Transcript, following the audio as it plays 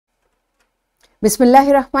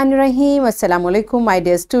Bismillahirrahmanirrahim. Assalamu alaikum, my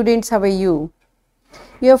dear students. How are you?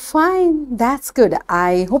 You're fine. That's good.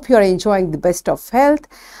 I hope you're enjoying the best of health.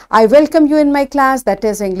 I welcome you in my class, that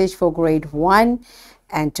is English for grade 1.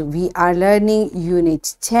 And we are learning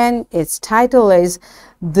Unit 10. Its title is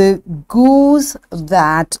The Goose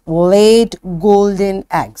That Laid Golden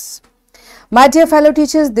Eggs. My dear fellow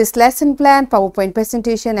teachers, this lesson plan, PowerPoint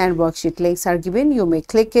presentation and worksheet links are given. You may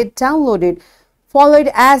click it, download it, follow it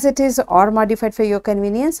as it is or modified for your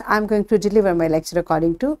convenience. I'm going to deliver my lecture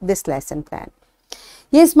according to this lesson plan.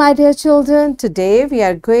 Yes, my dear children, today we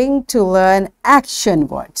are going to learn action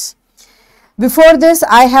words. Before this,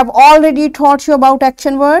 I have already taught you about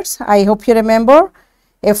action words. I hope you remember.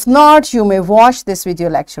 If not, you may watch this video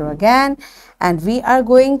lecture again. And we are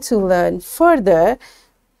going to learn further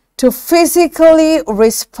to physically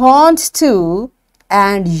respond to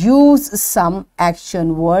and use some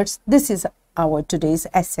action words. This is our today's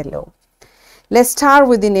SLO. Let's start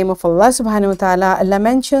with the name of Allah subhanahu wa ta'ala. Allah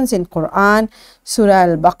mentions in Quran, Surah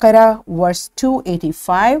Al-Baqarah, verse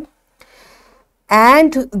 285.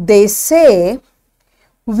 And they say,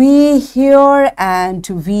 we hear and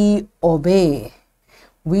we obey.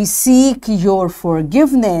 We seek your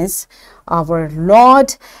forgiveness, our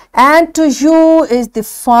Lord, and to you is the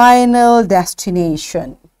final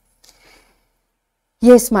destination.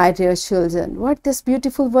 Yes, my dear children, what this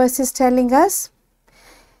beautiful verse is telling us?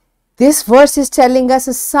 This verse is telling us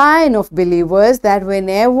a sign of believers that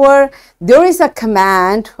whenever there is a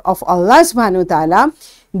command of Allah subhanahu wa ta'ala,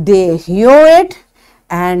 they hear it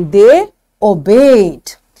and they obey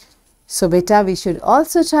it. So beta, we should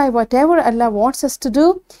also try whatever Allah wants us to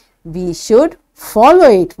do, we should follow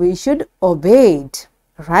it, we should obey it,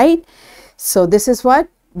 right? So this is what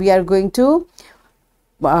we are going to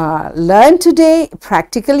learn today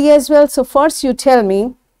practically as well. So first you tell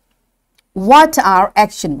me, what are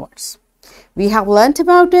action words? We have learnt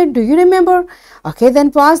about it. Do you remember? Okay,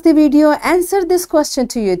 then pause the video, answer this question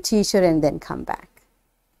to your teacher and then come back.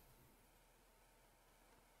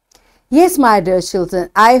 Yes, my dear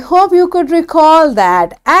children, I hope you could recall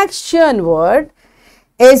that action word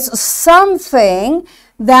is something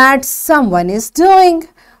that someone is doing.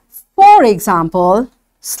 For example,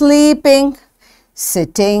 sleeping,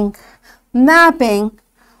 sitting, napping,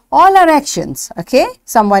 all are actions, okay?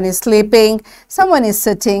 Someone is sleeping, someone is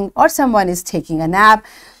sitting, or someone is taking a nap.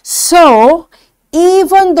 So,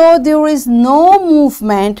 even though there is no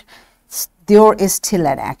movement, there is still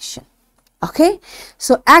an action, okay?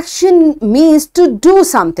 So, action means to do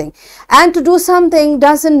something, and to do something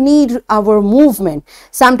doesn't need our movement.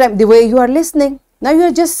 Sometimes the way you are listening, now you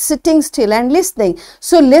are just sitting still and listening.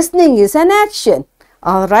 So, listening is an action,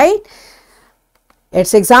 all right?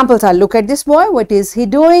 Its examples are, look at this boy, what is he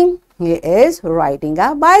doing? He is riding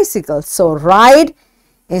a bicycle. So, ride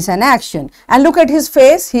is an action. And look at his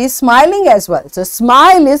face, he is smiling as well. So,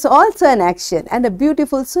 smile is also an action and a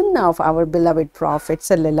beautiful sunnah of our beloved Prophet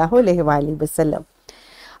sallallahu alaihi wasallam.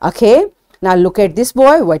 Okay, now look at this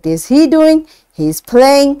boy, what is he doing? He is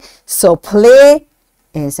playing. So, play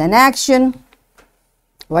is an action.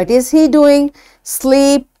 What is he doing?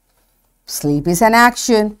 Sleep. Sleep is an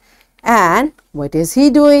action. And what is he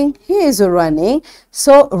doing? He is running.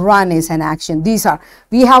 So, run is an action. These are,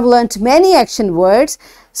 we have learnt many action words.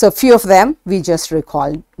 So, few of them we just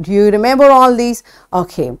recall. Do you remember all these?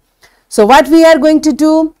 Okay. So, what we are going to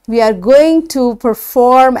do? We are going to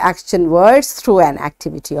perform action words through an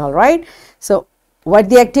activity. All right. So, what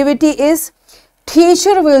the activity is?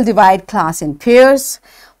 Teacher will divide class in pairs.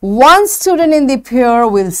 One student in the pair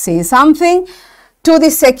will say something to the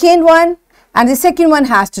second one, and the second one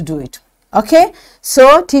has to do it. Okay,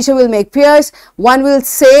 so teacher will make pairs, one will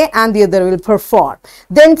say and the other will perform.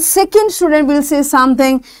 Then second student will say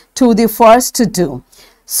something to the first to do.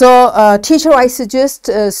 So teacher, I suggest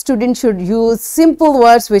students should use simple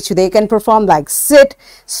words which they can perform, like sit,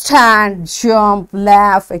 stand, jump,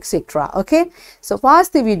 laugh, etc. Okay, so pause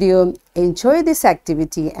the video, enjoy this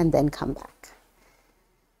activity and then come back.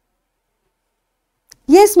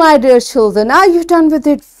 Yes, my dear children, are you done with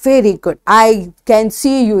it? Very good. I can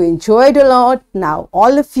see you enjoyed a lot. Now,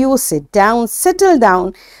 all of you sit down, settle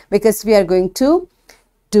down, because we are going to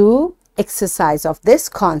do exercise of this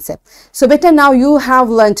concept. So, beta, now you have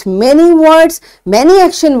learnt many words, many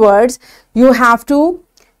action words. You have to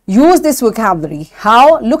use this vocabulary.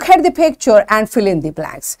 How? Look at the picture and fill in the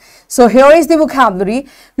blanks. So, here is the vocabulary.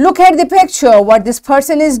 Look at the picture, what this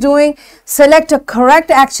person is doing. Select a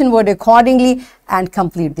correct action word accordingly and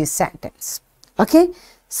complete this sentence. Okay.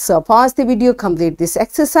 So, pause the video, complete this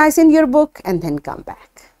exercise in your book and then come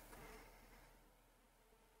back.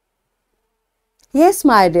 Yes,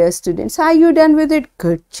 my dear students, are you done with it?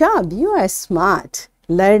 Good job. You are smart,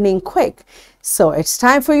 learning quick. So it's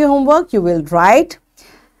time for your homework. You will write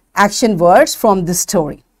action words from the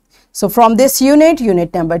story. So from this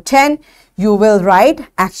unit number 10, you will write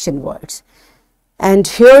action words. And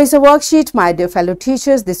here is a worksheet, my dear fellow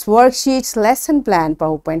teachers. This worksheet's lesson plan,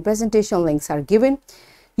 PowerPoint presentation links are given.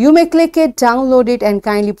 You may click it, download it, and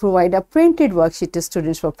kindly provide a printed worksheet to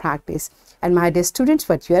students for practice. And my dear students,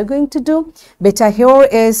 what you are going to do, beta, here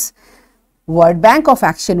is word bank of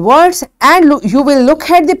action words, and you will look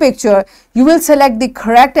at the picture, you will select the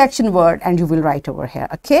correct action word and you will write over here.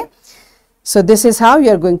 Okay, so this is how you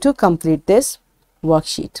are going to complete this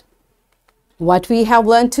worksheet. What we have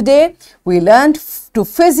learned today, we learned to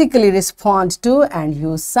physically respond to and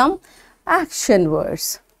use some action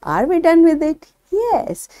words. Are we done with it?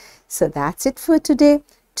 Yes. So that's it for today.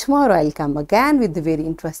 Tomorrow I'll come again with a very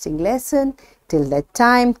interesting lesson. Till that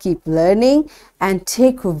time, keep learning and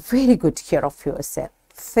take very good care of yourself.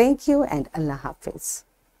 Thank you and Allah Hafiz.